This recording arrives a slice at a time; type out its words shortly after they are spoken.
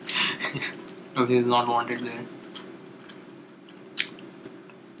If he is not wanted there.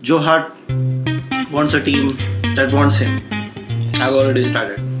 Joe Hart wants a team that wants him. I've already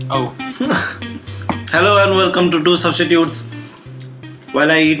started. Oh, Hello and welcome to Two Substitutes.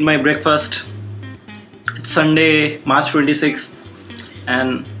 While I eat my breakfast, it's Sunday, March 26th,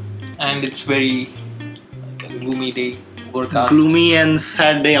 and it's very like a gloomy day. Overcast. gloomy and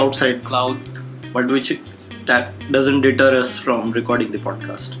sad day outside. Cloud. But that doesn't deter us from recording the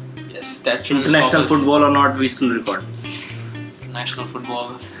podcast. Yes, that shouldn't International stop us. football or not, we still record. International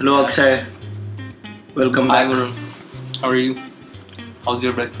football. Hello Akshay. Welcome Hi back. Varun. How are you? How's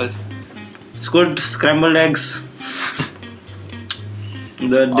your breakfast? It's good. Scrambled eggs.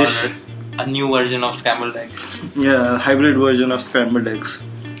 The dish. Or a new version of scrambled eggs. Yeah, hybrid version of scrambled eggs.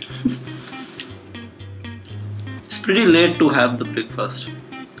 It's pretty late to have the breakfast.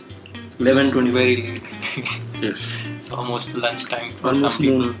 11:20. Very late. Yes. It's almost lunchtime for Almost some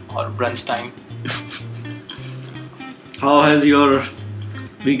people, noon. or brunch time. How has your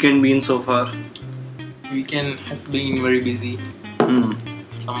weekend been so far? Weekend has been very busy. Hmm.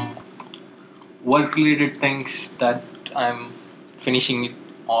 Some work-related things that I'm finishing it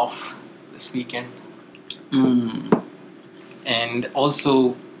off this weekend, Hmm. and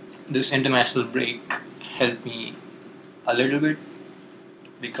also this international break helped me a little bit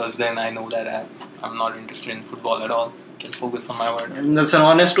because then I know that I'm not interested in football at all. I can focus on my work. And that's an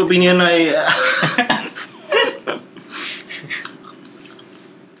honest opinion.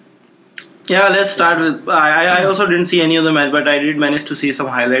 Yeah, let's start with. I also didn't see any of the match, but I did manage to see some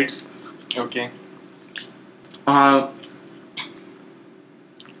highlights. Okay.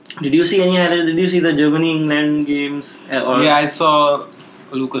 Did you see any highlights? Did you see the Germany-England games? Yeah, I saw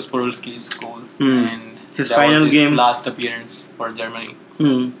Lucas Podolski's goal and His that final was his game. last appearance for Germany.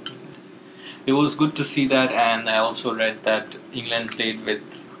 Hmm. It was good to see that, and I also read that England played with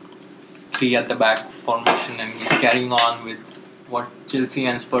 3 at the back formation, and he's carrying on with what Chelsea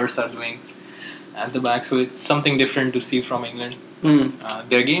and Spurs are doing at the back. So it's something different to see from England. Hmm.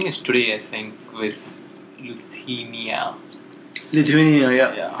 Their game is today, I think, with Lithuania. Lithuania,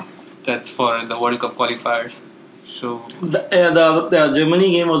 yeah. Yeah, that's for the World Cup qualifiers. So The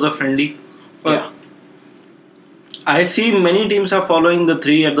Germany game was a friendly. But yeah, I see many teams are following the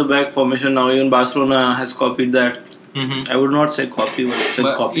 3 at the back formation now. Even Barcelona has copied that. I would not say copy, but still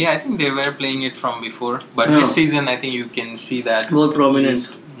but copy. yeah, I think they were playing it from before. But Yeah. this season, I think you can see that More prominent.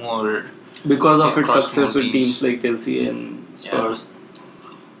 more. Because of its Across success more with teams. teams like Chelsea and Spurs.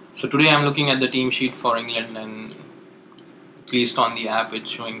 So today I'm looking at the team sheet for England, and at least on the app it's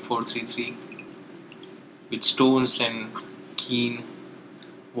showing 4-3-3 with Stones and Keane,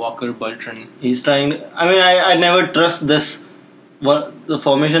 Walker, Bertrand. He's trying. I mean, I never trust this. The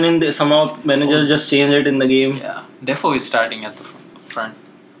formation in the, somehow managers just change it in the game. Yeah, Defoe is starting at the front.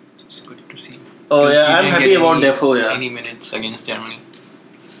 It's good to see. Oh Because yeah, he I'm didn't happy get about any- Defoe. Yeah, Any minutes against Germany.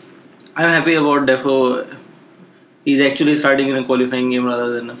 I'm happy about Defoe. He's actually starting in a qualifying game rather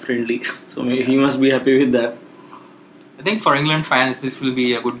than a friendly, so he must be happy with that. I think for England fans this will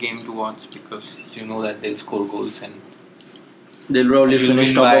be a good game to watch because you know that they'll score goals and They'll probably He'll finish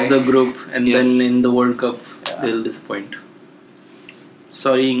win top by- of the group, and Yes. then in the World Cup Yeah. they'll disappoint.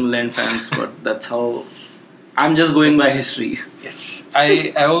 Sorry, England fans, but that's how. I'm just going by history. yes,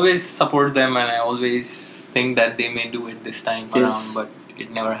 I always support them and I always think that they may do it this time Yes. around, but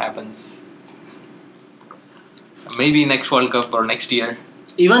it never happens. Maybe next World Cup or next year.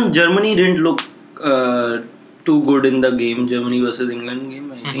 Even Germany didn't look too good in the game, Germany versus England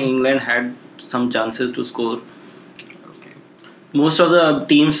game. I think England had some chances to score. Okay. Most of the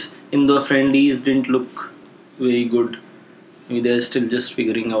teams in the friendlies didn't look very good. Maybe they're still just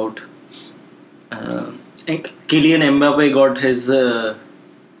figuring out. Kylian Mbappe got his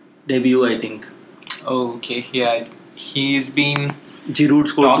debut, I think. Oh, okay. Yeah, he's been Giroud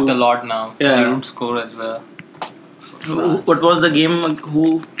scored talked two. a lot now. Yeah. Giroud score as well. for France. What was the game?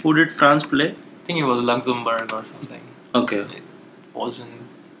 Who did France play? I think it was Luxembourg or something. Okay. It wasn't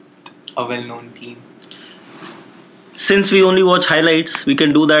a well-known team. Since we only watch highlights, we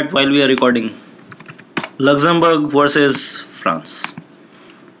can do that while we are recording. Luxembourg versus France.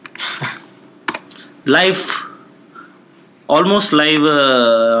 Live, almost live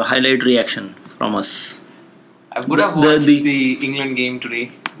highlight reaction from us. I would have watched the England game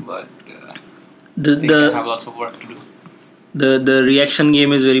today, but I think I have lots of work to do. The reaction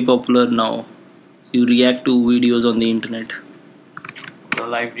game is very popular now. You react to videos on the internet. The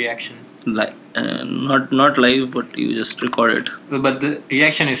live reaction. Not live, but you just record it. But the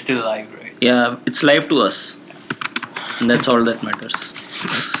reaction is still live, right? Yeah, it's live to us. And that's all that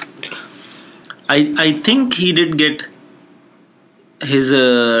matters. I think he did get his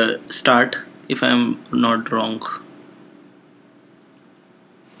start, if I'm not wrong.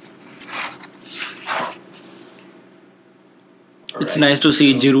 It's Right. nice to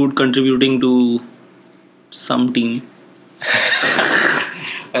see Giroud contributing to some team.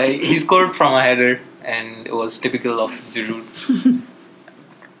 He scored from a header, and it was typical of Giroud.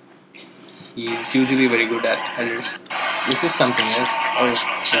 He is usually very good at headers. This is something else. Or is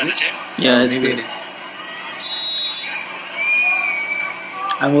it? Yeah, it's Maybe it this. is.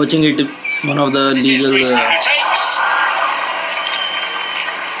 I'm watching it. One of the legal.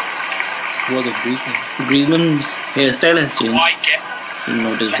 Who was it? Griezmann. Griezmann's hairstyle has changed. You'll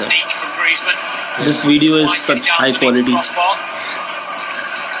notice that. This video is such high quality.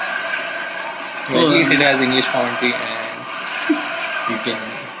 Well, at least it has English commentary, and you can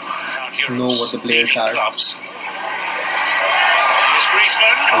know what the players are.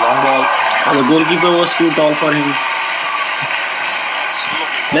 A long ball. The goalkeeper was too tall for him.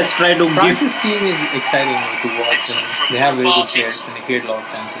 Let's try to give. France's team is exciting to watch, and they have very good players, and they create a lot of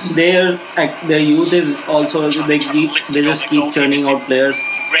chances. Their youth is also they just keep churning out players.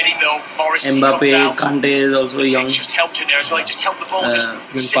 Mbappe, Kante is also young. Even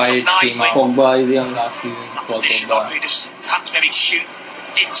Payet came out Pogba is young. last season. Paul Pogba.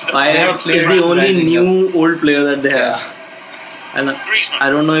 Payet is players the only rising new old player that they have. Yeah. And I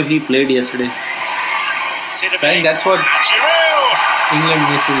don't know if he played yesterday. So I think that's what England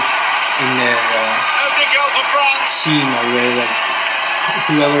misses in their team, or where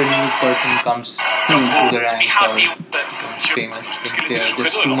whoever new person comes through the ranks or becomes famous. I think there are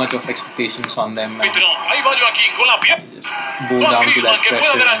just too much of expectations on them, and just bow down to that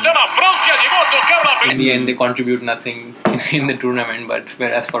pressure. And in the end, they contribute nothing in the tournament. But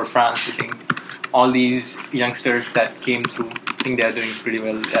whereas for France, I think all these youngsters that came through, I think they are doing pretty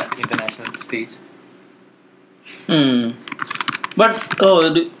well at international stage. But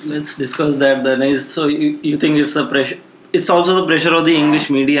let's discuss that then. So you think it's the pressure? It's also the pressure of the English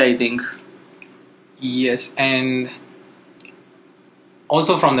media, I think. Yes, and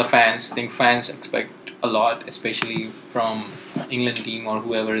also from the fans. I think fans expect a lot, especially from England team or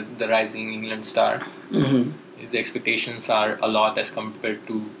whoever the rising England star. Mm-hmm. The expectations are a lot as compared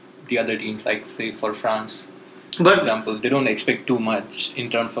to the other teams, like say for France. For But example, they don't expect too much in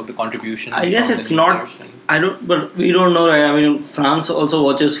terms of the contribution. I guess from it's the new not. players and- I don't. But we don't know, right? I mean, France also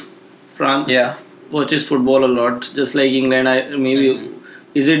watches. France Yeah. watches football a lot, just like England.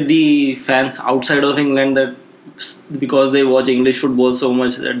 Is it the fans outside of England that because they watch English football so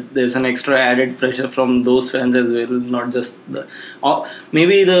much that there's an extra added pressure from those fans as well, not just the. Or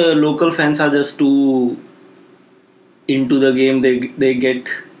maybe the local fans are just too into the game. They get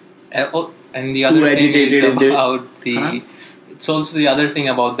And the other too thing agitated is if they- about the. Huh? It's also the other thing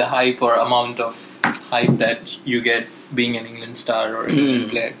about the hype or amount of hype that you get being an England star or an England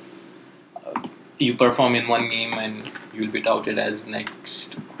player. You perform in one game and you'll be touted as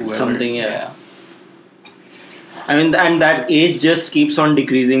next whoever. Something, yeah. I mean, and that age just keeps on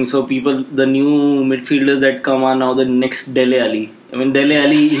decreasing. So the new midfielders that come are now the next Dele Alli. I mean, Dele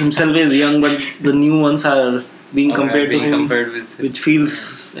Alli himself is young, but the new ones are being compared to him, compared with which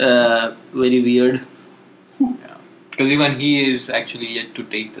feels very weird. Because even he is actually yet to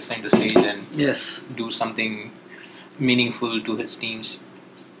take the center stage and Yes. do something meaningful to his teams.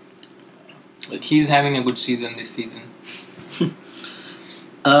 But he's having a good season this season.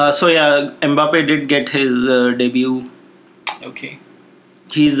 So yeah, Mbappe did get his debut. Okay.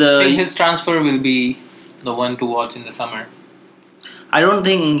 He's I think his transfer will be the one to watch in the summer. I don't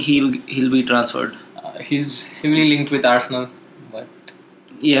think he'll be transferred. He's heavily linked with Arsenal, but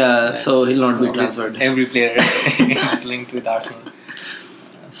Yeah, so he'll not be with transferred. Every player is linked with Arsenal.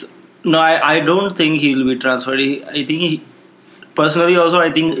 No, I don't think he'll be transferred. I think personally also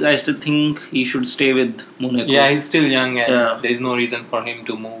I still think he should stay with Monaco. Yeah, he's still young and Yeah. there is no reason for him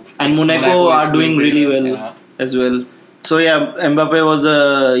to move. And Monaco is are doing really well Yeah. as well. So yeah, Mbappe was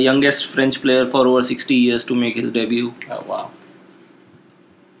the youngest French player for over 60 years to make his debut. Oh, wow.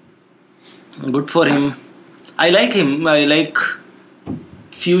 Good for him. I like him. I like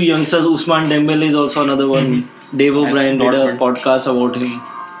few youngsters. Ousmane Dembele is also another one. Dave O'Brien did a Dortmund. podcast about him.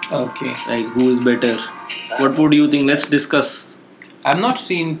 Okay. Like who is better? What would you think? Let's discuss. I've not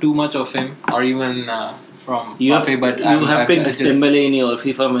seen too much of him or even from You have, Mbappe, but I've picked just, Dembele in your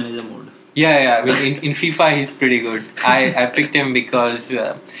FIFA manager mode. Yeah. I mean, in FIFA, he's pretty good. I picked him because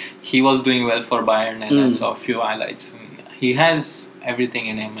he was doing well for Bayern and I saw a few highlights. And he has everything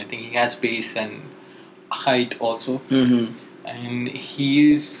in him. I think he has pace and height also. Mm-hmm. And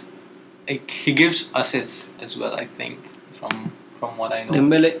he is he gives assists as well, I think, from from what I know.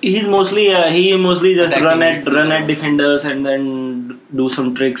 Dembele, he mostly just Attacking run at midfielder. defenders and then do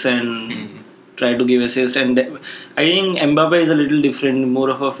some tricks and try to give assist. And I think Mbappe is a little different, more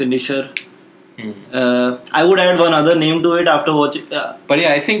of a finisher. I would add one other name to it after watching. But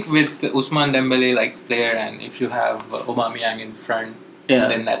yeah, I think with Usman Dembele like player, and if you have Aubameyang in front, Yeah.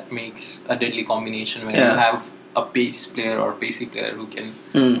 then that makes a deadly combination where Yeah. you have a pace player or pacey player who can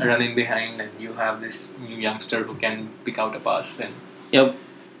run in behind, and you have this new youngster who can pick out a pass. Then Yep.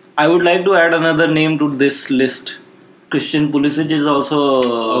 I would like to add another name to this list. Christian Pulisic is also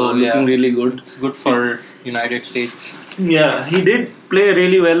looking really good. It's good for United States. Yeah, he did play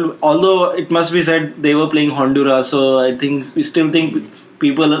really well. Although it must be said they were playing Honduras, so I think we still think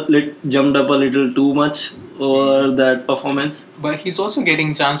people jumped up a little too much over that performance. But he's also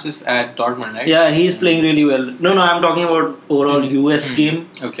getting chances at Dortmund, right? Yeah, he's playing really well. No, I'm talking about overall US game.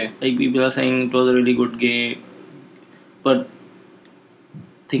 Okay. Like people are saying it was a really good game, but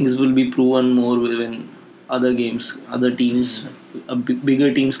things will be proven more when other games, other teams,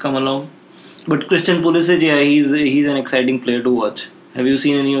 bigger teams come along. But Christian Pulisic, yeah, he's an exciting player to watch. Have you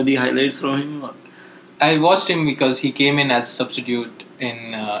seen any of the highlights from him? I watched him because he came in as substitute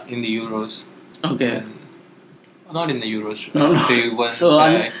in the Euros. Okay. Not in the Euros. No. They won, So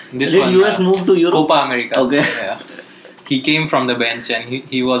this did one, US move to Europe? Copa America. Okay. Yeah. He came from the bench and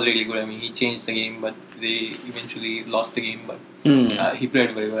he was really good. I mean, he changed the game, but they eventually lost the game. But he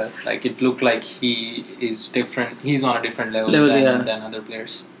played very well. Like it looked like he is different. He's on a different level than other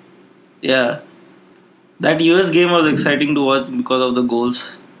players. Yeah. That US game was exciting to watch because of the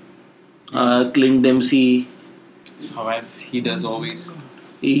goals. Clint Dempsey. As he does always.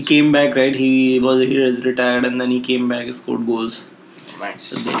 He came back, right? He was retired and then he came back and scored goals. Nice.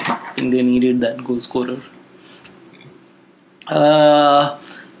 So I think they needed that goal scorer.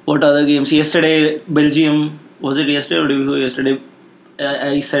 What other games? Yesterday, Belgium. Was it yesterday or day before yesterday?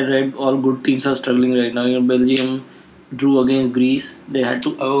 I said, right, all good teams are struggling right now. Belgium drew against Greece. They had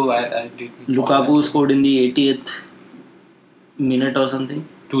to. Oh, I did. Lukaku scored in the 80th minute or something.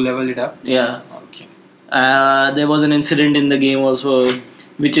 To level it up? Yeah. Okay. There was an incident in the game also,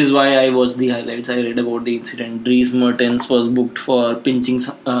 which is why I watched the highlights. I read about the incident. Dries Mertens was booked for pinching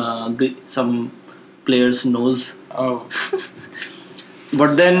some player's nose. Oh.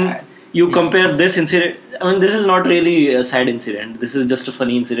 But then you compare this incident. I mean, this is not really a sad incident. This is just a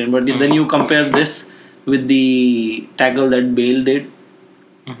funny incident. But then you compare this with the tackle that Bale did.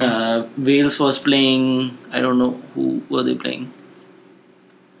 Wales was playing. I don't know who were they playing.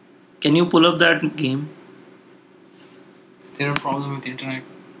 Can you pull up that game? Is there a problem with the internet?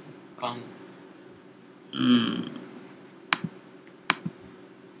 Can't.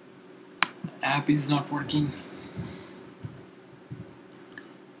 App is not working.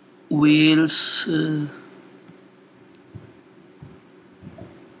 Wales.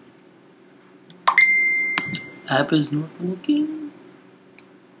 App is not working.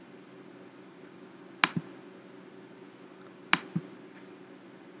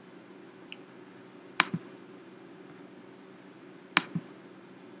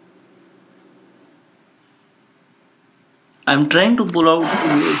 I'm trying to pull out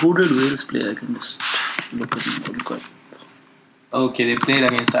who did Wales play. I can just look at. Okay, they played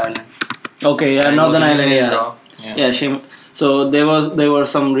against Ireland. Okay, yeah, And Northern it was a Ireland, 0-0 yeah. draw. Yeah, shame. So there were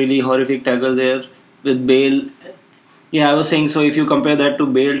some really horrific tackles there with Bale. Yeah, I was saying, so if you compare that to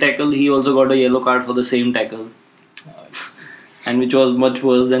Bale tackle, he also got a yellow card for the same tackle, and which was much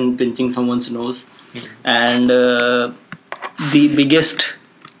worse than pinching someone's nose. And the biggest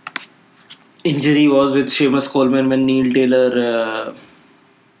injury was with Seamus Coleman when Neil Taylor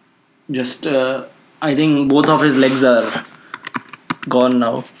I think both of his legs are gone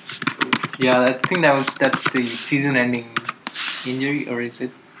now. Yeah, I think that's the season-ending injury, or is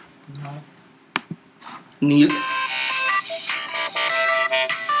it? No. Neil.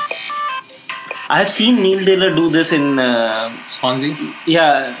 I have seen Neil Taylor do this in Swansea.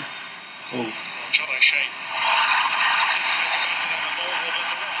 yeah. Oh.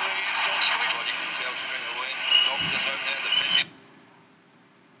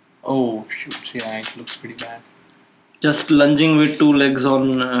 Oh shoot! Yeah, it looks pretty bad. Just lunging with two legs on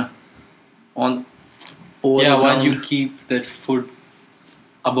over Yeah, the why ground. you keep that foot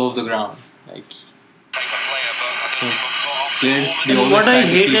above the ground? Like players, they always What I try to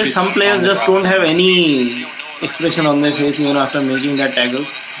hate keep is it some players on the just ground. don't have any expression on their face even after making that tackle.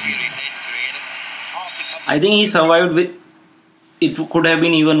 I think he survived with. It could have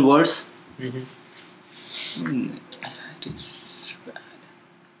been even worse. It's bad.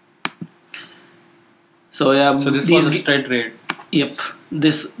 So yeah, So this was a straight rate. Yep,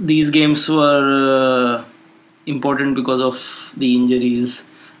 these games were important because of the injuries.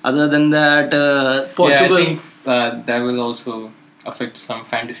 Other than that, Yeah, Portugal. I think that will also affect some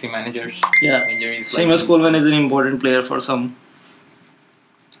fantasy managers. Yeah, Injuries like Seamus these. Coleman is an important player for some.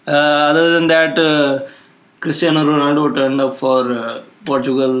 Other than that, Cristiano Ronaldo turned up for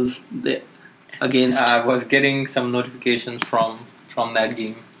Portugal against. I was getting some notifications from that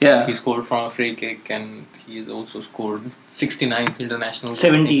game. Yeah. He scored from a free kick and he has also scored 69th international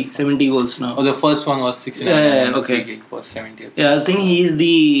goal. 70 goals now. Oh, the first one was 69 and the free kick was 70th. Yeah, I think he's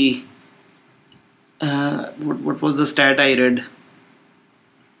the. What was the stat I read?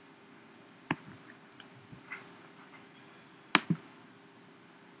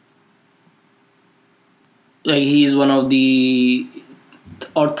 Like he's one of the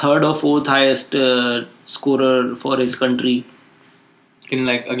third or fourth highest scorer for his country. In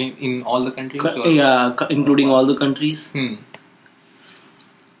like again in all the countries? Yeah, including all the countries.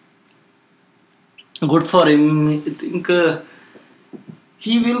 Good for him. I think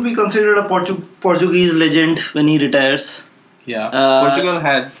he will be considered a Portuguese legend when he retires. Yeah, Portugal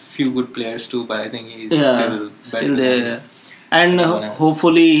had few good players too, but I think he's still there. And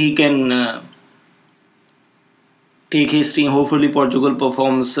hopefully he can take his team. Hopefully Portugal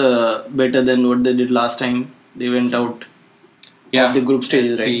performs better than what they did last time. They went out of the group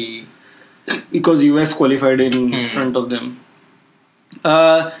stage, right? Because US qualified in front of them.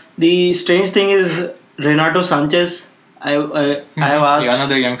 The strange thing is Renato Sanchez. I have asked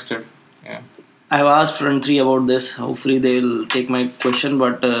another youngster. Yeah. I've asked front three about this. Hopefully they'll take my question.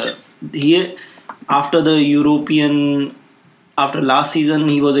 But here, after the after last season,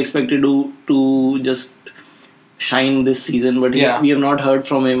 he was expected to just shine this season. But we have not heard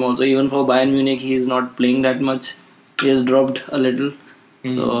from him also. Even for Bayern Munich, he is not playing that much. He has dropped a little.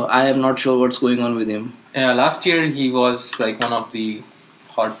 So I am not sure what's going on with him. Yeah, last year he was like one of the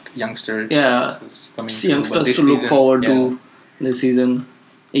hot youngsters. Yeah, youngsters to look forward to this season.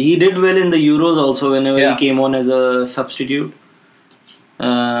 He did well in the Euros also whenever he came on as a substitute.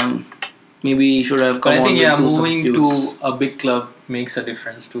 Maybe he should have come on. I think with moving to a big club makes a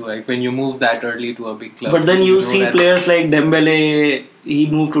difference too. Like when you move that early to a big club. But then you see players like Dembele.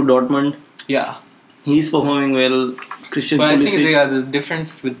 He moved to Dortmund. Yeah, he's performing well. Christian But Pulisic. I think the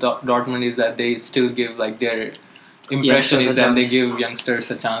difference with Dortmund is that they still give like their impression is that they give youngsters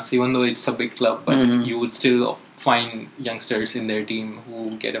a chance, even though it's a big club. But you would still find youngsters in their team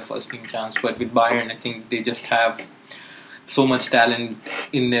who get a first team chance. But with Bayern, I think they just have so much talent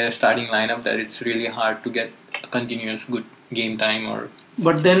in their starting lineup that it's really hard to get a continuous good game time.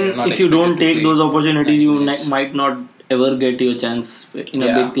 But then, if you don't take those opportunities, you might not ever get your chance in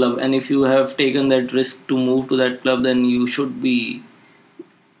a big club. And if you have taken that risk to move to that club, then you should be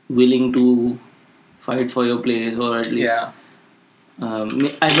willing to fight for your place, or at least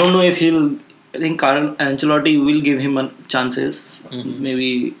I don't know if I think Carlo Ancelotti will give him chances.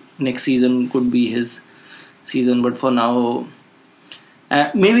 Maybe next season could be his season, but for now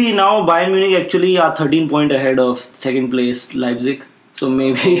maybe now Bayern Munich actually are 13 points ahead of second place Leipzig, so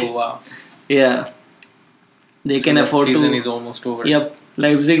maybe they can afford to. Season is almost over. Yep,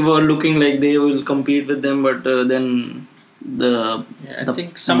 Leipzig were looking like they will compete with them, but then I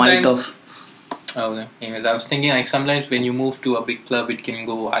think sometimes. Anyways, I was thinking like sometimes when you move to a big club, it can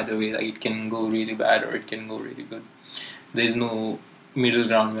go either way. Like it can go really bad or it can go really good. There's no middle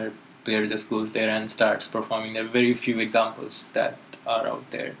ground where player just goes there and starts performing. There are very few examples that are out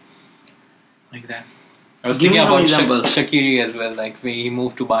there like that. I was thinking about Shaqiri as well. Like when he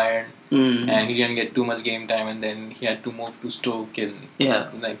moved to Bayern and he didn't get too much game time, and then he had to move to Stoke, and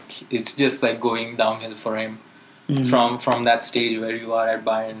like it's just like going downhill for him from that stage where you are at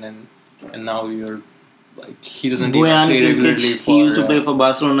Bayern and now you're like he doesn't even play regularly. He used to play for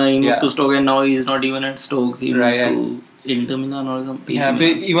Barcelona. He moved to Stoke, and now he's not even at Stoke. He moved to Inter Milan or something. Yeah, but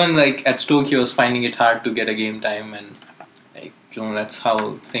even like at Stoke, he was finding it hard to get a game time, and like that's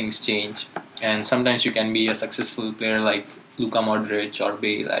how things change. And sometimes you can be a successful player like Luka Modric or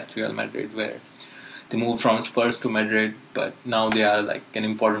Bale at Real Madrid, where they moved from Spurs to Madrid, but now they are like an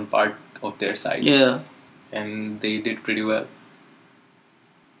important part of their side. Yeah, and they did pretty well.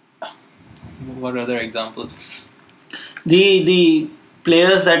 What other examples? The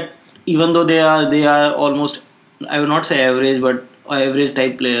players that even though they are almost, I would not say average, but average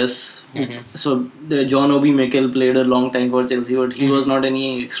type players. So the John Obi Mikel played a long time for Chelsea, but he was not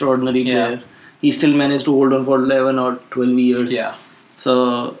any extraordinary player. He still managed to hold on for 11 or 12 years. Yeah.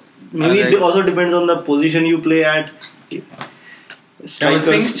 So maybe it also depends on the position you play at.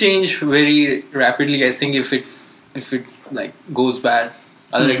 Things change very rapidly. I think if it like goes bad,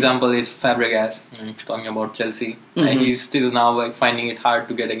 Other example is Fabregas, talking about Chelsea. He's still now like finding it hard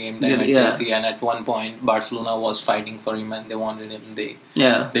to get a game time at Chelsea, and at one point Barcelona was fighting for him and they wanted him. They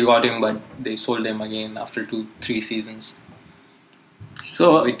got him, but they sold him again after 2-3 seasons.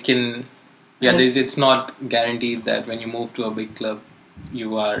 So it can, it's not guaranteed that when you move to a big club,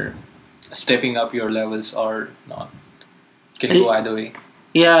 you are stepping up your levels or not. It can go either way.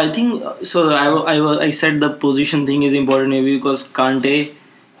 Yeah, I think so. I said the position thing is important maybe because Kante,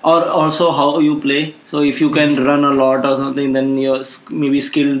 or also how you play. So if you can run a lot or something, then your maybe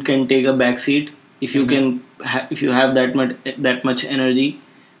skill can take a backseat. If you can, if you have that much energy.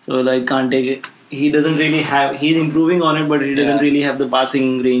 So like Kante, he doesn't really have. He's improving on it, but he doesn't really have the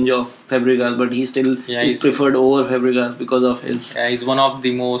passing range of Fabregas. But he still is preferred over Fabregas because of his. Yeah, he's one of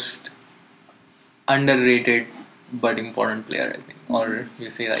the most underrated but important player, I think. Or you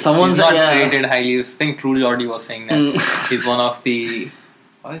say like someone's he's not rated highly. I think True Jordi was saying that he's one of the.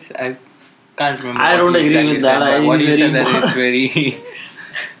 I can't remember. I don't agree with that. What he said that it's very.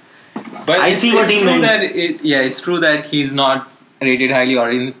 But I see what he meant. It's true that he's not rated highly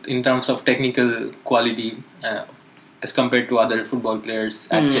or in terms of technical quality as compared to other football players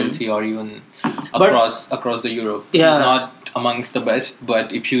at Chelsea or even across the Europe. Yeah. He's not amongst the best,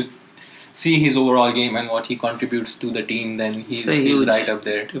 but if you see his overall game and what he contributes to the team, then he's right up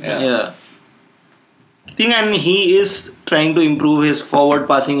there. Yeah. I think, and he is trying to improve his forward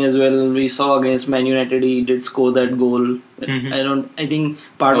passing as well. We saw against Man United he did score that goal. I think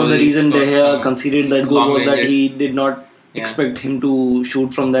part of the reason De Gea conceded that goal was that he did not expect him to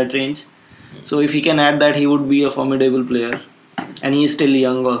shoot from that range. So if he can add that, he would be a formidable player. And he is still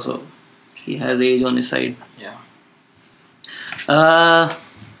young also. He has age on his side. Yeah.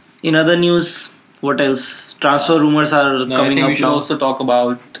 In other news, what else? Transfer rumors are coming up now. I think we should also talk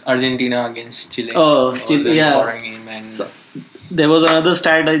about Argentina against Chile. Oh, Chile, So, there was another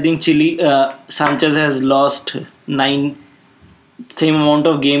stat. I think Chile, Sanchez has lost 9, same amount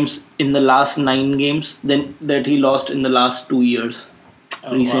of games in the last 9 games than that he lost in the last 2 years.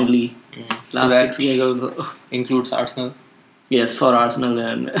 Recently, last so 6 games also. Includes Arsenal. Yes, for Arsenal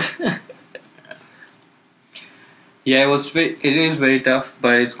and. Yeah, it is very tough,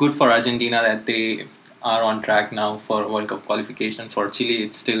 but it's good for Argentina that they are on track now for World Cup qualification. For Chile,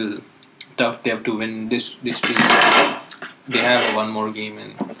 it's still tough. They have to win this week. They have one more game,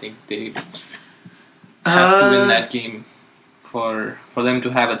 and I think they have to win that game for them to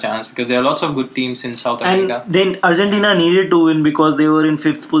have a chance, because there are lots of good teams in South America. And then Argentina needed to win because they were in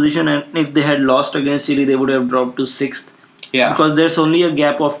 5th position, and if they had lost against Chile, they would have dropped to 6th. Yeah. Because there's only a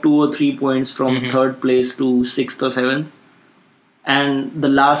gap of 2 or 3 points from 3rd place to 6th or 7th. And the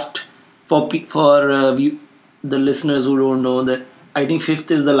last, for the listeners who don't know, that I think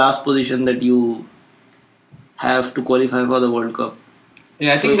 5th is the last position that you have to qualify for the World Cup.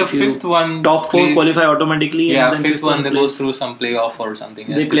 Yeah, I think the 5th one... Top 4 qualify automatically. Yeah, and then 5th one they go through some playoff or something.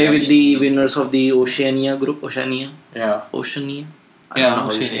 They play with the winners of the Oceania group. Yeah. Oceania.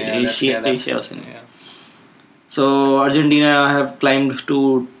 Oceania. So Argentina have climbed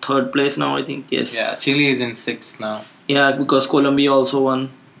to 3rd place now, I think. Yes. Yeah, Chile is in 6th now. Yeah, because Colombia also won.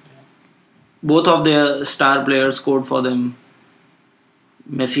 Both of their star players scored for them.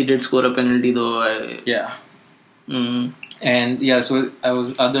 Messi did score a penalty though. And so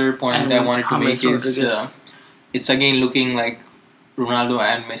other point I wanted to make is it's again looking like Ronaldo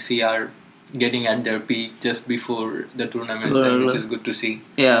and Messi are getting at their peak just before the tournament, which is good to see.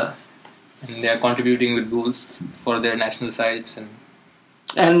 Yeah. And they are contributing with goals for their national sides.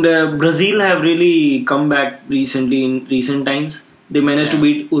 And Brazil have really come back recently in recent times. They managed to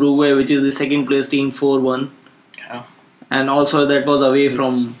beat Uruguay, which is the 2nd place team, 4-1. Yeah. And also that was away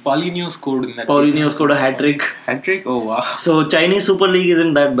from... Paulinho scored in that Paulinho scored a hat-trick. Hat-trick? Oh wow. So Chinese Super League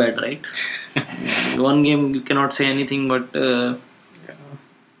isn't that bad, right? One game you cannot say anything, but...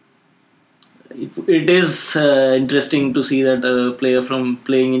 It is interesting to see that a player from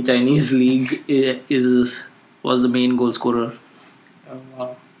playing in Chinese league was the main goal scorer. Oh,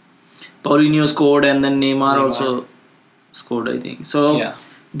 wow. Paulinho scored, and then Neymar also scored, I think. So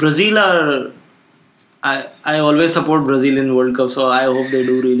Brazil are... I always support Brazil in World Cup, so I hope they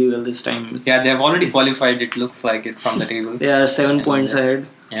do really well this time. They have already qualified, it looks like it, from the table. They are 7 points ahead.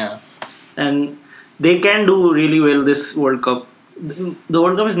 Yeah. And they can do really well this World Cup. The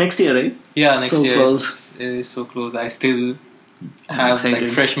World Cup is next year, right? Yeah, next year. Close. It is so close. I still have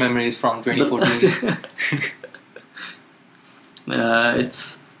fresh memories from 2014.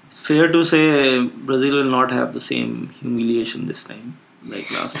 It's fair to say Brazil will not have the same humiliation this time like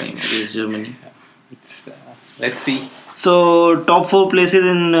last time against Germany. Let's see. So top 4 places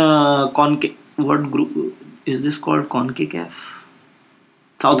in what group is this called? CONCACAF?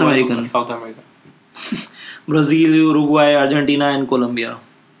 South American. South America. Brazil, Uruguay, Argentina, and Colombia.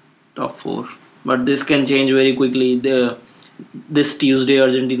 Top 4. But this can change very quickly. This Tuesday,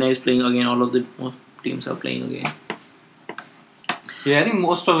 Argentina is playing again. All of the teams are playing again. Yeah, I think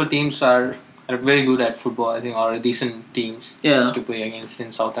most of the teams are very good at football. I think are decent teams to play against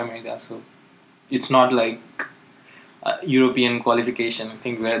in South America. So it's not like European qualification. I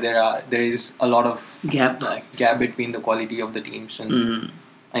think where there is a lot of gap between the quality of the teams, and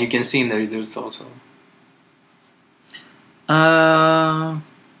you can see in the results also.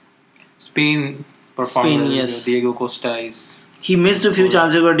 Spain performed well. Yes. Diego Costa is. He missed a few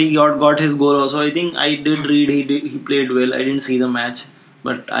chances, but he got his goal also. I think I did read he played well. I didn't see the match,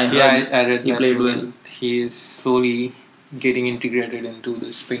 but I heard I read he played well. He is slowly getting integrated into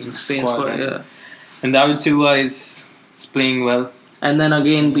the Spain squad. Yeah. And David Silva is playing well. And then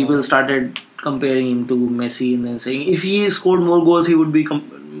again, people started comparing him to Messi and then saying if he scored more goals, he would be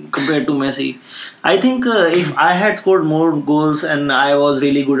compared to Messi. I think if I had scored more goals and I was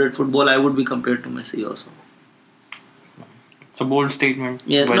really good at football, I would be compared to Messi also. It's a bold statement.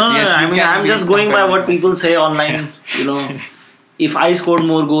 Yeah, I mean, I'm just going by what people say online. If I scored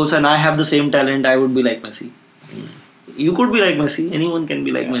more goals and I have the same talent, I would be like Messi. You could be like Messi. Anyone can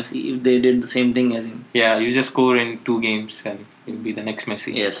be like Messi if they did the same thing as him. Yeah, you just score in 2 games and you'll be the next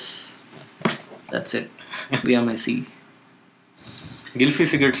Messi. Yes. That's it. We are Messi. Gylfi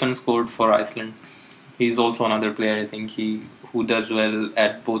Sigurdsson scored for Iceland. He's also another player, I think, who does well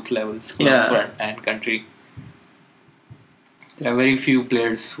at both levels, club and country. There are very few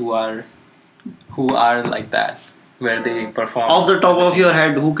players who are like that, where they perform. Off the top of your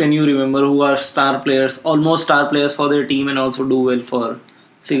head, who can you remember who are star players, almost star players for their team and also do well for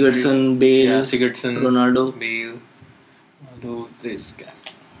Sigurdsson, Bale, Ronaldo, Bale, this guy,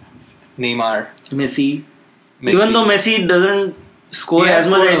 Neymar, Messi. Even though Messi doesn't score as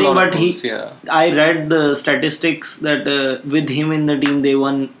much, I think, but I read the statistics that with him in the team they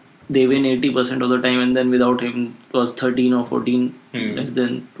win 80% of the time, and then without him it was 13 or 14, less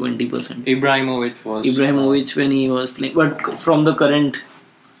than 20%. Ibrahimovic when he was playing. But from the current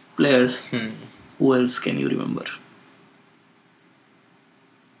players, who else can you remember?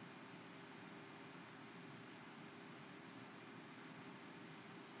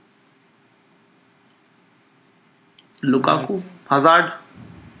 Lukaku, Hazard,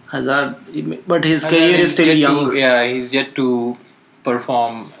 but his career is still young. He's yet to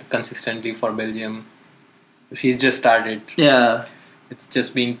perform consistently for Belgium. He's just started. Yeah, it's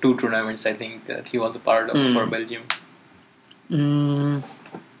just been 2 tournaments, I think, that he was a part of for Belgium.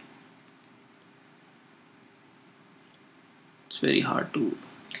 It's very hard to.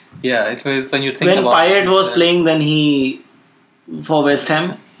 Yeah, it was when you think about. When Payet was playing, then he for West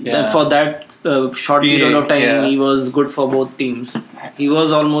Ham. Then for that short period of time, he was good for both teams. He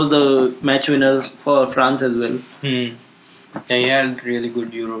was almost the match winner for France as well. Yeah, he had really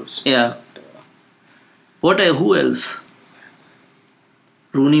good Euros. Yeah. Who else?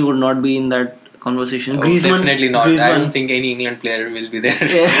 Rooney would not be in that conversation. Griezmann, definitely not. I don't think any England player will be there.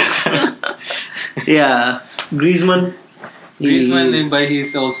 Yeah. Griezmann, but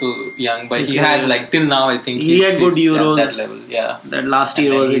he's also young. But he had till now, I think he had good Euros. At that level, yeah. That last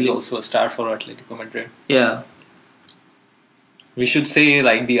year was really also a star for Atletico Madrid. Yeah. We should say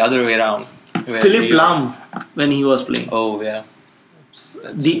the other way around. Philipp Lahm when he was playing. Oh yeah, that's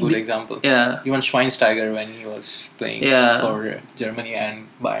a good example. Yeah. Even Schweinsteiger when he was playing for Germany and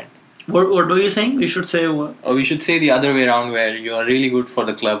Bayern. What were you saying? We should say what? Oh, we should say the other way around, where you are really good for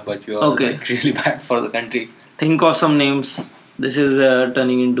the club, but you are really bad for the country. Think of some names. This is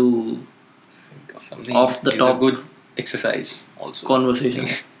turning into off the top. A good exercise also. Conversation.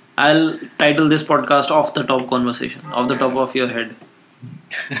 I'll title this podcast "Off the Top Conversation." Off the top of your head.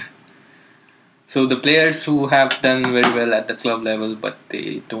 So the players who have done very well at the club level, but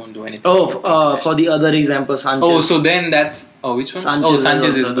they don't do anything. For the other example, Sanchez. Oh, so then that's which one?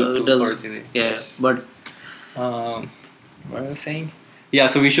 Sanchez is good too for Chile. Yes, but what was I saying? Yeah,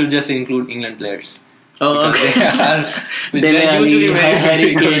 so we should just include England players. Oh, okay. They are usually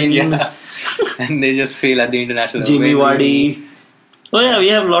very good, and they just fail at the international level. Jimmy Vardy. Oh yeah, we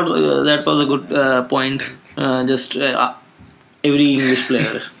have lots. That was a good point. Just every English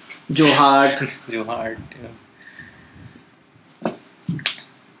player. Joe Hart. Yeah.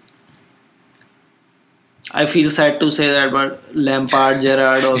 I feel sad to say that, but Lampard,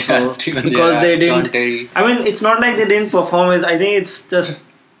 Gerrard also because Gerrard, they didn't. I mean, it's not like they didn't perform. I think it's just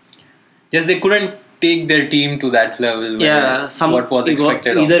they couldn't take their team to that level. What was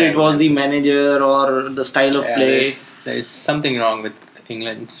expected. Either it was the manager or the style of play. There is something wrong with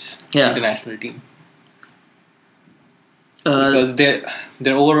England's international team. because their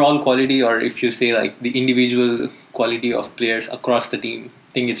overall quality, or if you say like the individual quality of players across the team,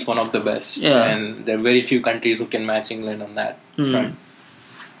 I think it's one of the best. Yeah. And there are very few countries who can match England on that front.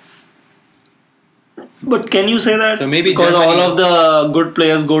 But can you say that? So maybe because Germany- all of the good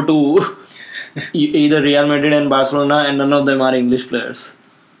players go to either Real Madrid and Barcelona, and none of them are English players.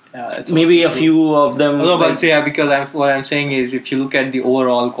 Yeah, it's Maybe a also true. few of them. No, but like- yeah, because what I'm saying is, if you look at the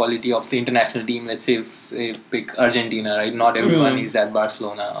overall quality of the international team, let's say if pick Argentina, right? Not everyone is at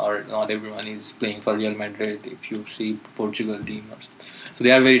Barcelona, or not everyone is playing for Real Madrid. If you see Portugal team, so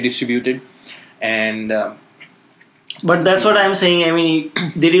they are very distributed, and But that's what I'm saying. I mean,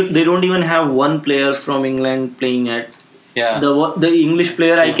 they don't even have one player from England playing at yeah, the English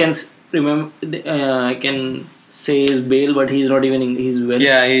player. I can remember. I can say is Bale, but he's not even. He's Welsh.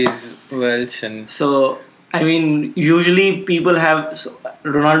 yeah, he's Welsh, and So I mean, usually people have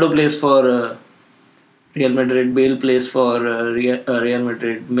Ronaldo plays for Real Madrid, Bale plays for Real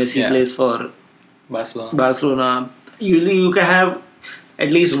Madrid, Messi Yeah. plays for Barcelona. Barcelona. Usually, you can have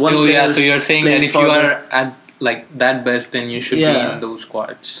at least one. Oh yeah, player so you're saying that playing if you for are at like that best, then you should be Yeah. in those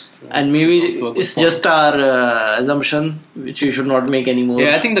squads. So and it's maybe also a good it's point. just our assumption, which we should not make anymore.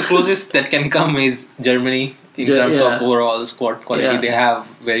 Yeah, I think the closest that can come is Germany in terms yeah. of overall squad quality. Yeah. They have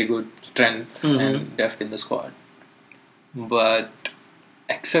very good strength Mhm. and depth in the squad. But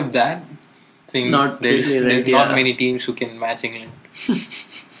except that, I think Not there's really, right, not yeah. many teams who can match England.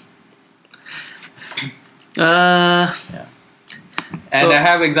 Uh, And So- I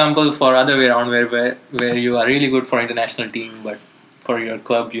have examples for other way around where you are really good for international team, but for your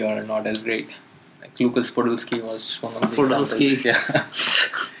club you are not as great. Like Lukas Podolski was one of the Podolski. examples.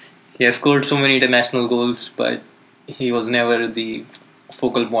 Yeah. He has scored so many international goals, but he was never the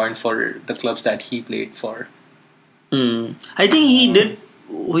focal point for the clubs that he played for. I think he did.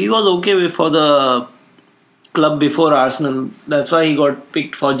 He was okay for the club before Arsenal. That's why he got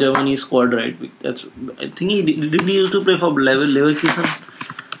picked for Germany squad, right? That's. I think did he used to play for Leverkusen.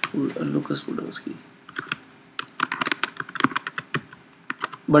 Lukas Podolski.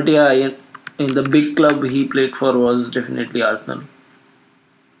 But yeah, in the big club he played for was definitely Arsenal.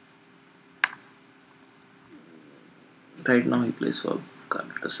 Right now he plays for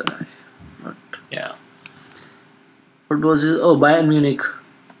Galatasaray. But Yeah. what was his? Oh, Bayern Munich.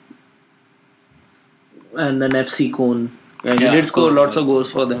 And then FC Köln. Yeah, he Yeah, did score Köln lots of was-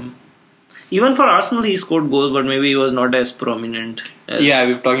 goals for them. Even for Arsenal, he scored goals, but maybe he was not as prominent. As Yeah,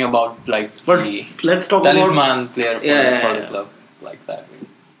 we're talking about like But the let's talk about talisman player for, Yeah, for yeah. the club like that.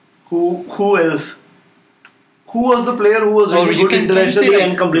 who else. Who was the player who was Or really you good can say internationally like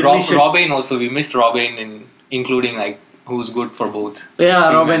and completely shit? Robin also. We missed Robin in including like who's good for both. Yeah,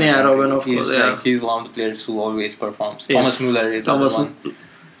 team Robin. and Yeah, country. Robin. Of He's course. Yeah. like, he's one of the players who always performs. Yes. Thomas Müller is Thomas another one.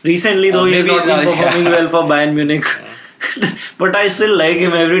 Recently, though, he's Maybe not been not, performing yeah. well for Bayern Munich. But I still like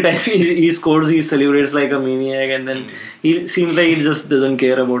him. Every time he scores, he celebrates like a maniac, and then he seems like he just doesn't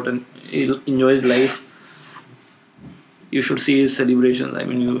care about it. He enjoys life. You should see his celebrations. I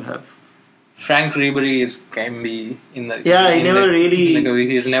mean, you have. Frank Ribery can be in the Yeah, he in never the- really- in the-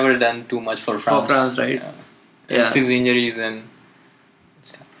 he's never done too much for France. France, right? Yeah. Yeah. It's his injuries and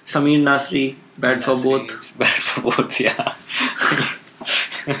Samir Nasri, bad for both. It's bad for both. Yeah.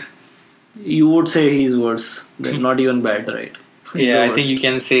 You would say he's worse. They're not even bad, right? He's Yeah, the I think worst. you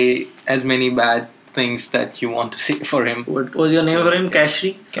can say as many bad things that you want to say for him. What was your name for him?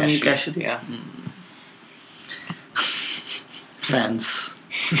 Kashri? Samir Kashri, Kashri? Yeah. Fans.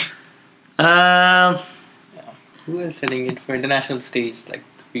 Um, Who else selling it for international stage? Like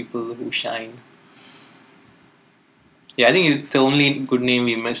the people who shine. Yeah, I think the only good name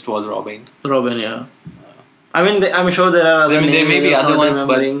we missed was Robin. Robin, yeah. I mean, I'm sure there are other I mean, there names. may be I'm just other not ones,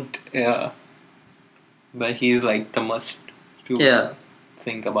 remembering. but yeah. But he's like the must to Yeah.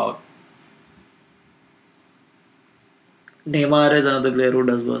 think about. Neymar is another player who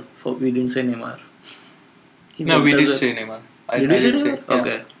does well. We didn't say Neymar. He No, we does did well. say Neymar. Did we say Neymar? yeah.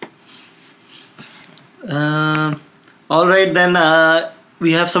 Okay. All right, then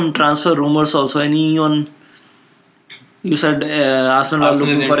we have some transfer rumors also. Anyone? You said Arsenal are Arsenal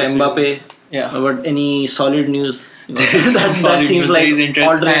looking is for interested. Mbappe. Yeah. But any solid news? that Solid seems news, like there is interest.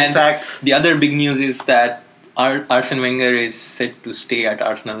 alternate And facts. The other big news is that Arsene Wenger is set to stay at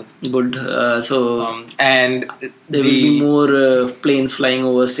Arsenal. Good. So And there will be more planes flying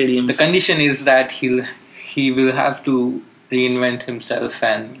over stadiums. the condition is that he will have to reinvent himself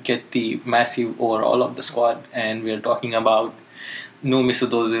and get the massive overall of the squad. And we are talking about no Mesut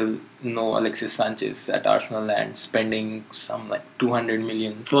Ozil, no Alexis Sanchez at Arsenal, and spending some like 200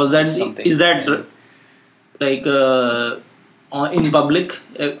 million. Was that something. is that And like in public?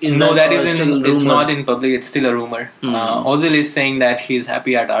 Is No, that still isn't. It's rumor? not in public. It's still a rumor. Ozil is saying that he's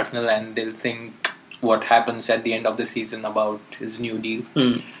happy at Arsenal, and they'll think what happens at the end of the season about his new deal.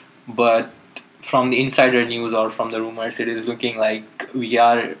 But from the insider news or from the rumors, it is looking like we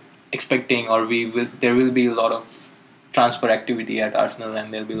are expecting, or there will be a lot of transfer activity at Arsenal,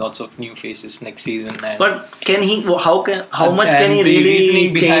 and there'll be lots of new faces next season. And But can he? How much and can he the really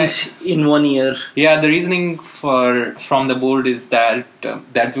reasoning change in 1 year? yeah, the reasoning from the board is that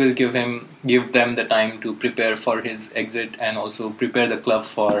that will give them the time to prepare for his exit and also prepare the club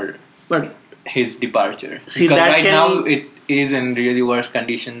for But his departure. See, because that right can- now it is in really worse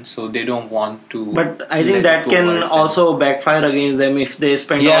conditions, so they don't want to. But I let think it that go can worse and- also backfire against them if they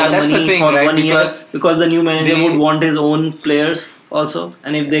spend Yeah, all the that's the money thing, for right? 1 year, because the new manager they- would want his own players also,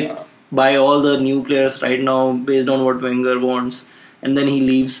 and if they buy all the new players right now based on what Wenger wants, and then he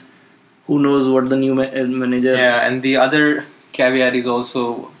leaves, who knows what the new manager? Yeah, and the other caveat is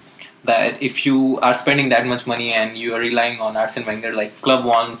also that if you are spending that much money and you are relying on Arsene Wenger, like club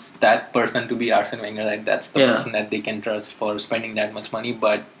wants that person to be Arsene Wenger, like that's the Yeah. person that they can trust for spending that much money,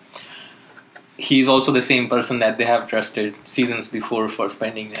 but he's also the same person that they have trusted seasons before for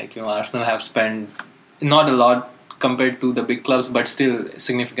spending. Like, Arsenal have spent not a lot compared to the big clubs, but still a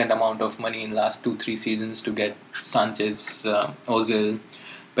significant amount of money in last 2-3 seasons to get Sanchez, Ozil,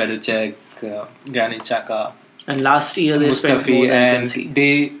 Pericek, Granit Xhaka, And last year they spent more Mustafi, than and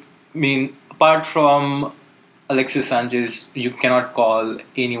Chelsea. apart from Alexis Sanchez, you cannot call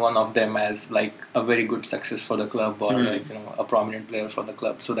any one of them as like a very good success for the club or a prominent player for the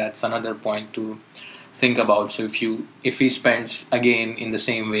club. So that's another point to think about. So if he spends again in the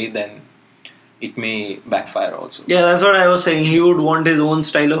same way, then it may backfire also. Yeah, that's what I was saying. He would want his own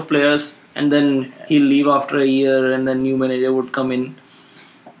style of players, and then he'll leave after a year, and then new manager would come in.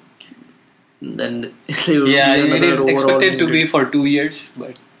 Then there would be It is another expected to overall be for 2 years,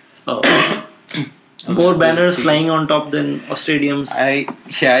 but more we'll banners see. flying on top than stadiums. I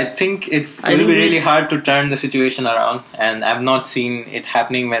think it I will think be really this- hard to turn the situation around, and I've not seen it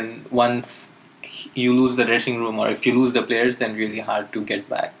happening when once you lose the dressing room or if you lose the players, then really hard to get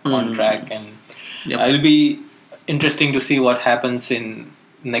back on track. And Yep. it'll be interesting to see what happens in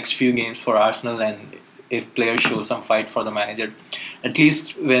next few games for Arsenal and if players show some fight for the manager. At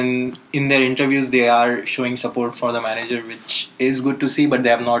least when in their interviews they are showing support for the manager, which is good to see, but they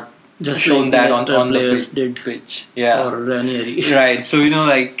have not Just shown like that Leicester on the players pitch. did pitch. Yeah. for Ranieri. Right, so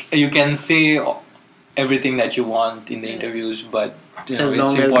like you can say everything that you want in the interviews, but As it's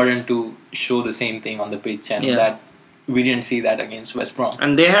long as- important to show the same thing on the pitch, and Yeah. that we didn't see that against West Brom.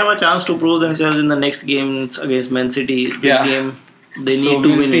 And they have a chance to prove themselves in the next games against Man City. Big Yeah. game. They So need to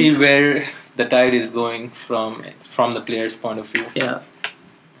we'll win see it. where the tide is going from the players' point of view. Yeah.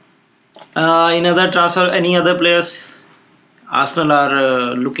 In other transfer, any other players Arsenal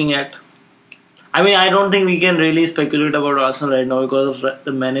are looking at? I mean, I don't think we can really speculate about Arsenal right now because of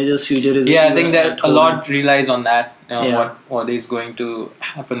the manager's future is. Yeah, I think at that a home. lot relies on that. Yeah. What is going to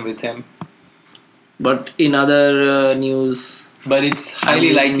happen with him. But in other news, But it's highly I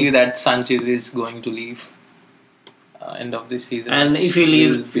mean- likely that Sanchez is going to leave end of this season. and which if he will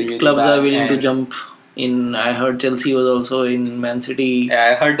leaves, be really clubs bad. are willing to And- jump in. I heard Chelsea was also in Man City. Yeah,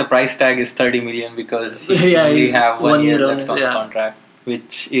 I heard the price tag is 30 million because he Yeah, only he's have 1 year on left it, on yeah. the contract,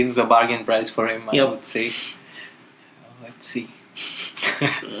 which is a bargain price for him, I Yep. would say. Let's see.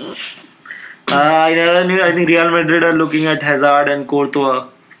 In other news, I think Real Madrid are looking at Hazard and Courtois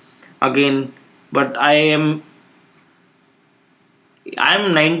again, but I'm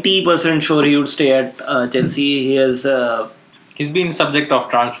 90% sure he would stay at Chelsea. He has He's been subject of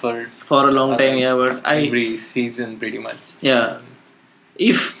transfer for a long time, yeah. But every season pretty much. yeah,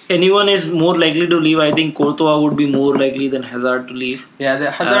 if anyone is more likely to leave, I think Courtois would be more likely than Hazard to leave. Yeah,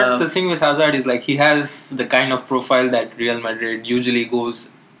 the thing with Hazard is like he has the kind of profile that Real Madrid usually goes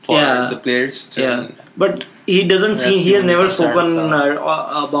for Yeah. the players. Yeah, but he doesn't That's see. the He has only never concern, spoken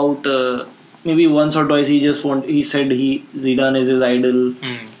so. about. Maybe once or twice he said Zidane is his idol,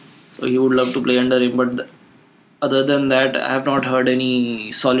 so he would love to play under him. But other than that, I have not heard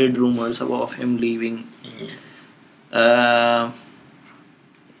any solid rumors of him leaving. I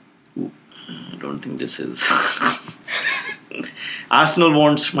don't think this is. Arsenal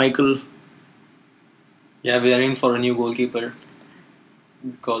wants Michael. Yeah, we are in for a new goalkeeper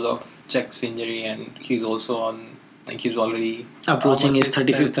because of Czech's injury, and he's also on. Like he's already Approaching his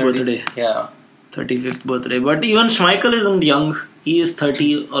 35th birthday. Yeah, 35th birthday. But even Schmeichel isn't young. He is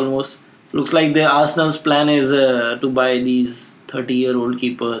 30 almost. Looks like the Arsenal's plan is to buy these 30-year-old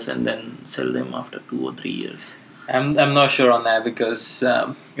keepers and then sell them after 2 or 3 years. I'm not sure on that because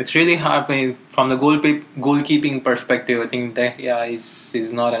it's really hard. From the goalkeeping perspective, I think that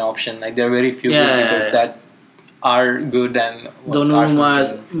is not an option. Like there are very few goalkeepers that are good and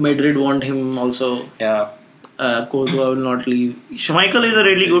Donnarumma, Madrid want him also. Yeah. Courtois will not leave. Schmeichel is a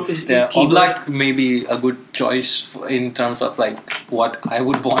really good keeper. Oblak may be a good choice in terms of like what I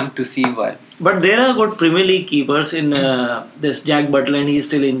would want to see, but there are good Premier League keepers in this Jack Butland. He's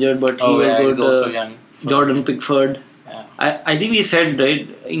still injured, but he was good. He's also young. Jordan Pickford. Yeah. I think we said right.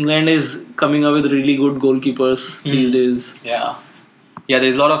 England is coming up with really good goalkeepers these days. Yeah. Yeah,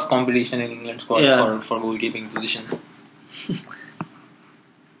 there's a lot of competition in England squad for goalkeeping position.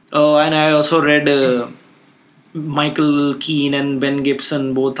 Oh, and I also read Michael Keane and Ben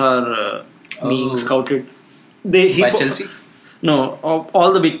Gibson both are being scouted. By Chelsea? No,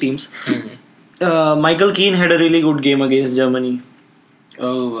 all the big teams. Michael Keane had a really good game against Germany.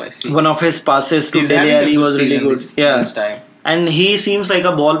 Oh, I see. One of his passes to Dele Alli was really good. This time. And he seems like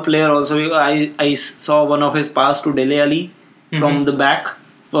a ball player also. I saw one of his pass to Dele Alli from the back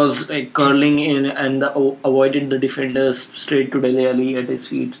was like curling in and avoided the defenders straight to Dele Alli at his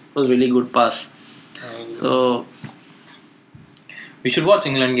feet. It was really good pass. So we should watch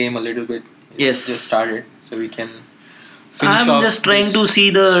England game a little bit. Yes, just started, so we can. Finish I'm just trying to see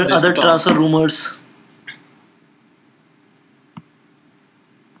the other transfer rumors.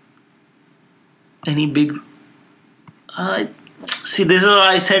 Any big? See, this is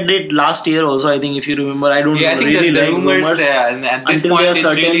I said it last year also. I think if you remember, I don't really like rumors. And at this point, it's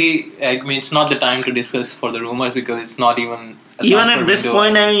really. I mean, it's not the time to discuss for the rumors because it's not even. Even at this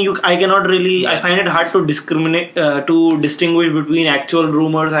point, I cannot really. I find it hard to distinguish between actual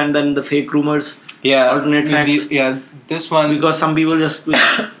rumors and then the fake rumors. Yeah, alternate facts. This one because some people just. You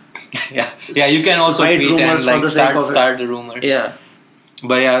can also tweet and like start the rumor. Yeah.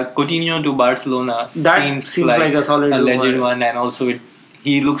 But Coutinho to Barcelona seems like a solid legend one, and also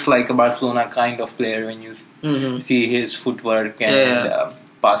he looks like a Barcelona kind of player when you see his footwork and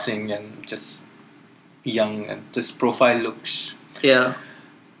passing and just young and this profile looks. Yeah.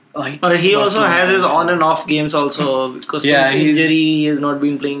 But he also has his on and off games also because since injury he has not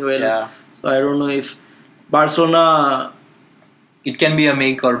been playing well. Yeah. So I don't know if Barcelona. It can be a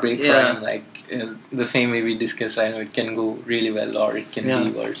make or break for him, like the same way we discussed. I know it can go really well or it can be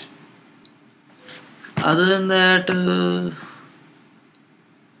worse. Other than that,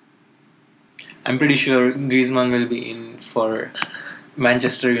 I'm pretty sure Griezmann will be in for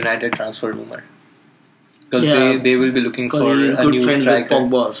Manchester United transfer rumor because they will be looking for a new striker.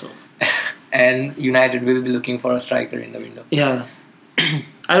 With Pogba also. And United will be looking for a striker in the window. Yeah.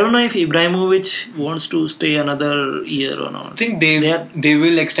 I don't know if Ibrahimovic wants to stay another year or not. I think they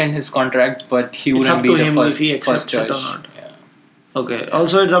will extend his contract, but he wouldn't be the first choice. It or not. Yeah. Okay.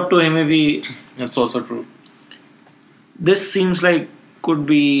 Also, it's up to him if he. That's also true. This seems like could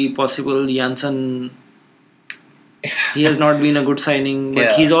be possible. Janssen. He has not been a good signing,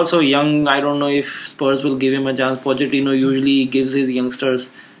 but he's also young. I don't know if Spurs will give him a chance. Pochettino usually gives his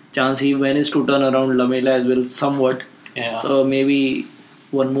youngsters chance. He managed to turn around Lamela as well somewhat. Yeah. So maybe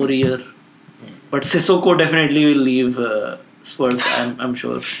one more year. But Sissoko definitely will leave Spurs, I'm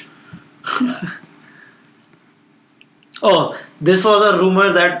sure. Oh, this was a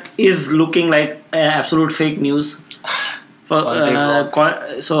rumor that is looking like absolute fake news.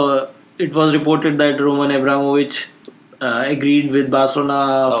 So it was reported that Roman Abramovich agreed with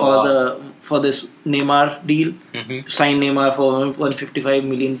Barcelona for this Neymar deal, to sign Neymar for £155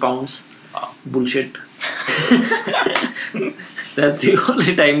 million. Wow. Bullshit. That's the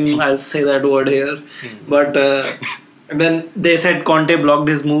only time I'll say that word here. But then they said Conte blocked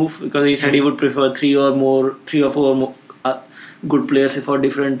his move because he said he would prefer three or four more good players for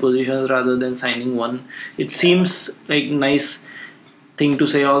different positions rather than signing one. It seems like nice thing to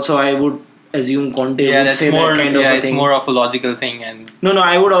say. Also, I would assume Conte would say that kind of a thing. It's more of a logical thing. And No,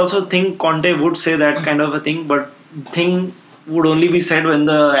 I would also think Conte would say that kind of a thing, but thing would only be said when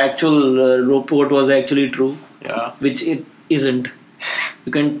the actual report was actually true. Yeah. Which it isn't.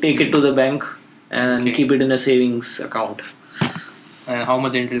 You can take it to the bank and keep it in a savings account. And how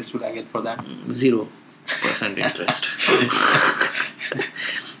much interest would I get for that? 0% interest.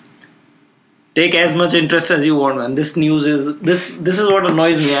 Take as much interest as you want, man. This news is this is what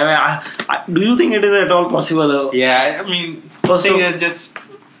annoys me. Do you think it is at all possible? Yeah, I mean, I think it's just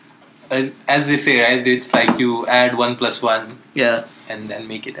as they say, right? It's like you add 1 + 1, and then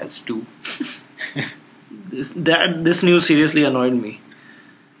make it as 2. This news seriously annoyed me.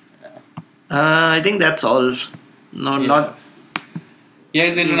 I think that's all. Not. Yeah,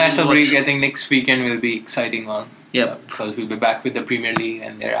 it's international break. I think next weekend will be exciting one. Yep. Because we'll be back with the Premier League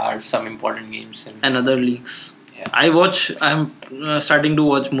and there are some important games. And other leagues. I'm starting to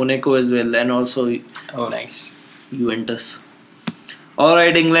watch Monaco as well, and also Oh, nice. Juventus. All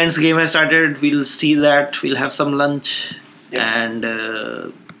right, England's game has started. We'll see that. We'll have some lunch, Yep.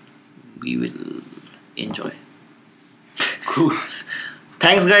 and we will enjoy. Cool.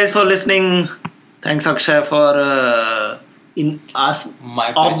 Thanks, guys, for listening. Thanks, Akshay, for in us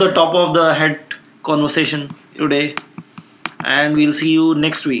My off the pleasure. top of the head conversation today, and we'll see you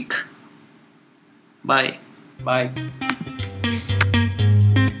next week. Bye. Bye.